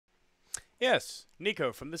Yes,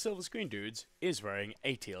 Nico from the Silver Screen Dudes is wearing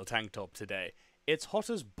a teal tank top today. It's hot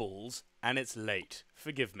as balls, and it's late.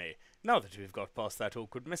 Forgive me. Now that we've got past that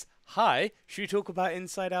awkwardness, hi, should we talk about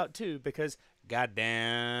Inside Out too? Because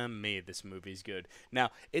goddamn me, this movie's good. Now,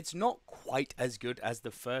 it's not quite as good as the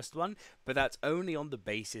first one, but that's only on the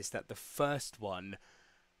basis that the first one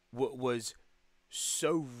was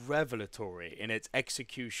so revelatory in its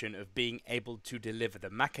execution of being able to deliver the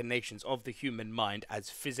machinations of the human mind as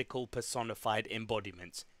physical personified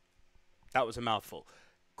embodiments. That was a mouthful.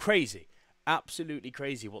 Crazy. Absolutely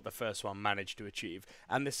crazy what the first one managed to achieve.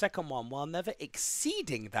 And the second one, while never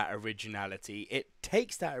exceeding that originality, it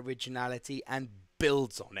takes that originality and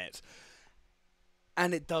builds on it.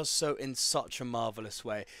 And it does so in such a marvelous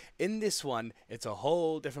way. In this one, it's a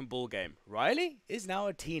whole different ballgame. Riley is now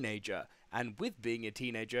a teenager, and with being a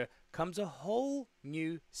teenager comes a whole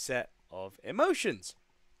new set of emotions.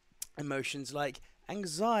 Emotions like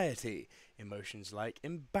anxiety, emotions like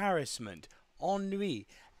embarrassment, ennui,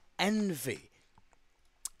 envy.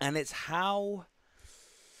 And it's how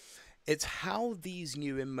these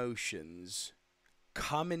new emotions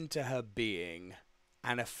come into her being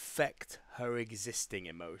and affect her existing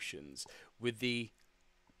emotions with the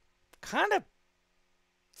kind of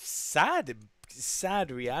sad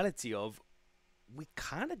reality of we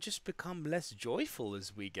kind of just become less joyful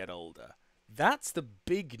as we get older. That's the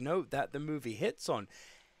big note that the movie hits on,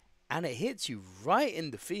 and it hits you right in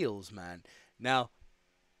the feels, man. Now,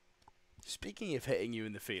 speaking of hitting you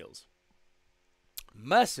in the feels,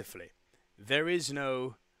 mercifully, there is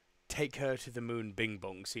no take her to the moon bing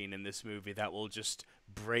bong scene in this movie that will just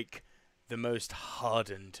break the most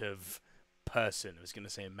hardened of person. I was going to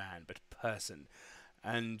say man, but person.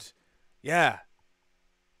 And yeah,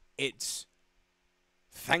 it's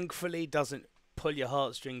thankfully doesn't pull your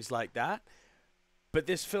heartstrings like that. But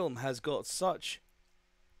this film has got such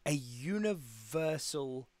a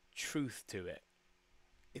universal truth to it.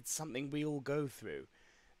 It's something we all go through.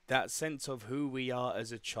 That sense of who we are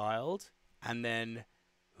as a child, and then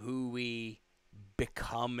who we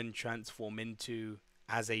become and transform into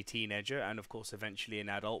as a teenager, and of course eventually an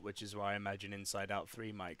adult, which is where I imagine Inside Out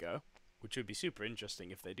 3 might go, which would be super interesting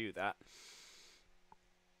if they do that.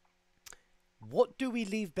 What do we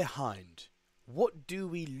leave behind? What do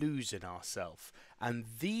we lose in ourselves? And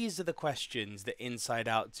these are the questions that Inside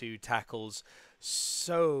Out 2 tackles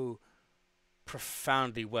so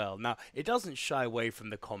profoundly well. Now, it doesn't shy away from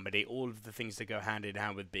the comedy, all of the things that go hand in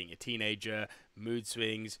hand with being a teenager, mood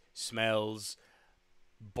swings, smells,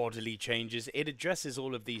 bodily changes. It addresses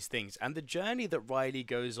all of these things. And the journey that Riley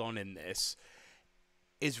goes on in this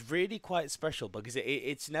is really quite special because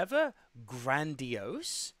it's never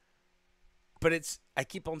grandiose, but it's, I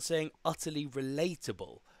keep on saying, utterly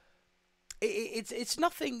relatable. It's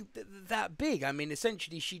nothing that big. I mean,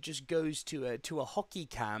 essentially, she just goes to a hockey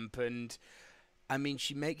camp, and I mean,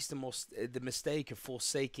 she makes the mistake of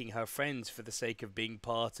forsaking her friends for the sake of being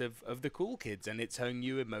part of the cool kids, and it's her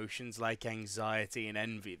new emotions like anxiety and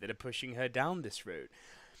envy that are pushing her down this route.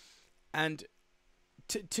 And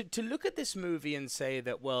to look at this movie and say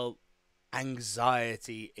that, well,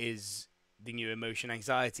 anxiety is the new emotion,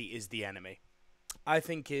 anxiety is the enemy, I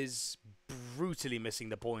think is brutally missing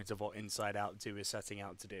the point of what Inside Out 2 is setting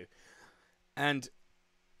out to do. And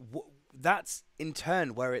that's in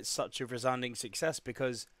turn where it's such a resounding success,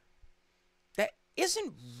 because there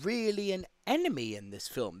isn't really an enemy in this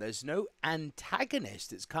film. There's no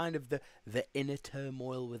antagonist. It's kind of the inner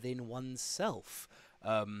turmoil within oneself.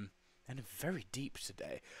 And very deep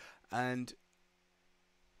today. And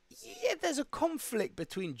yeah, there's a conflict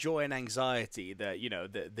between joy and anxiety, that, you know,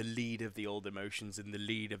 the lead of the old emotions and the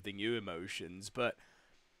lead of the new emotions. But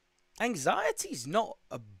anxiety's not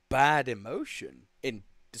a bad emotion in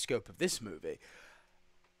the scope of this movie.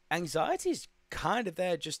 Anxiety's kind of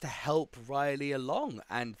there just to help Riley along,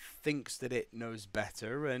 and thinks that it knows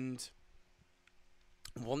better, and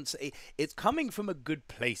it's coming from a good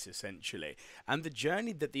place, essentially. And the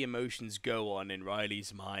journey that the emotions go on in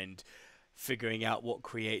Riley's mind, figuring out what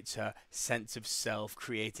creates her sense of self,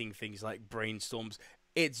 creating things like brainstorms,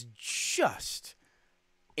 it's just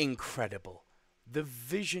incredible. The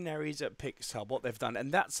visionaries at Pixar, what they've done,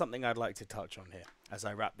 and that's something I'd like to touch on here as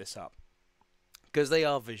I wrap this up, because they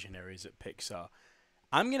are visionaries at Pixar.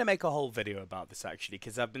 I'm going to make a whole video about this, actually,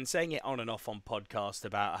 because I've been saying it on and off on podcast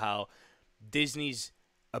about how Disney's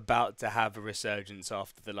about to have a resurgence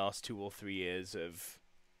after the last 2 or 3 years of,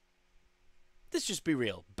 let's just be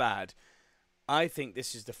real, bad. I think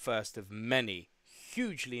this is the first of many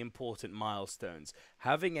hugely important milestones.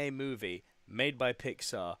 Having a movie made by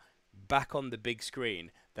Pixar back on the big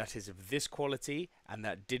screen that is of this quality and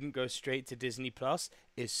that didn't go straight to Disney Plus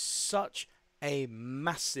is such a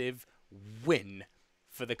massive win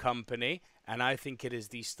for the company, and I think it is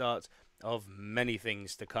the start of many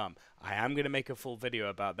things to come. I am going to make a full video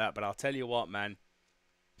about that, but I'll tell you what, man,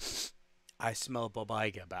 I smell Bob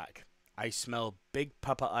Iger back. I smell Big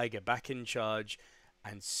Papa Iger back in charge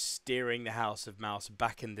and steering the House of Mouse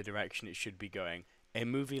back in the direction it should be going. A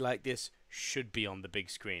movie like this should be on the big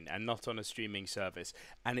screen and not on a streaming service,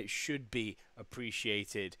 and it should be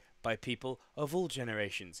appreciated by people of all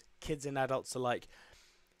generations, kids and adults alike.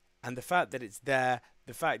 And the fact that it's there,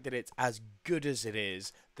 the fact that it's as good as it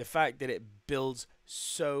is, the fact that it builds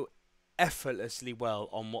so effortlessly well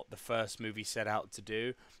on what the first movie set out to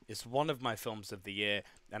do, is one of my films of the year,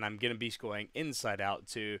 and I'm going to be scoring Inside Out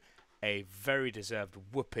to a very deserved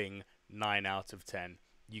whooping 9 out of 10.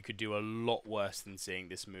 You could do a lot worse than seeing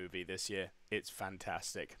this movie this year. It's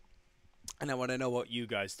fantastic. And I want to know what you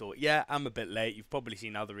guys thought. Yeah, I'm a bit late. You've probably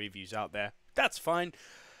seen other reviews out there. That's fine.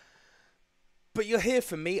 But you're here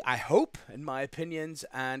for me, I hope, in my opinions,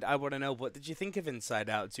 and I want to know, what did you think of Inside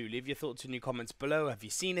Out 2? Leave your thoughts in your comments below. Have you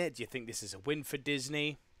seen it? Do you think this is a win for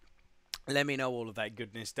Disney? Let me know all of that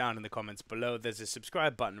goodness down in the comments below. There's a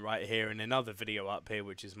subscribe button right here and another video up here,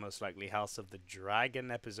 which is most likely House of the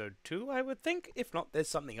Dragon Episode 2, I would think. If not, there's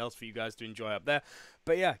something else for you guys to enjoy up there.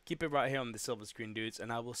 But yeah, keep it right here on the Silver Screen Dudes,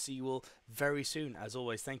 and I will see you all very soon. As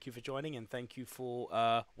always, thank you for joining, and thank you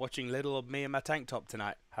for watching little of me in my tank top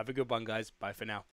tonight. Have a good one, guys. Bye for now.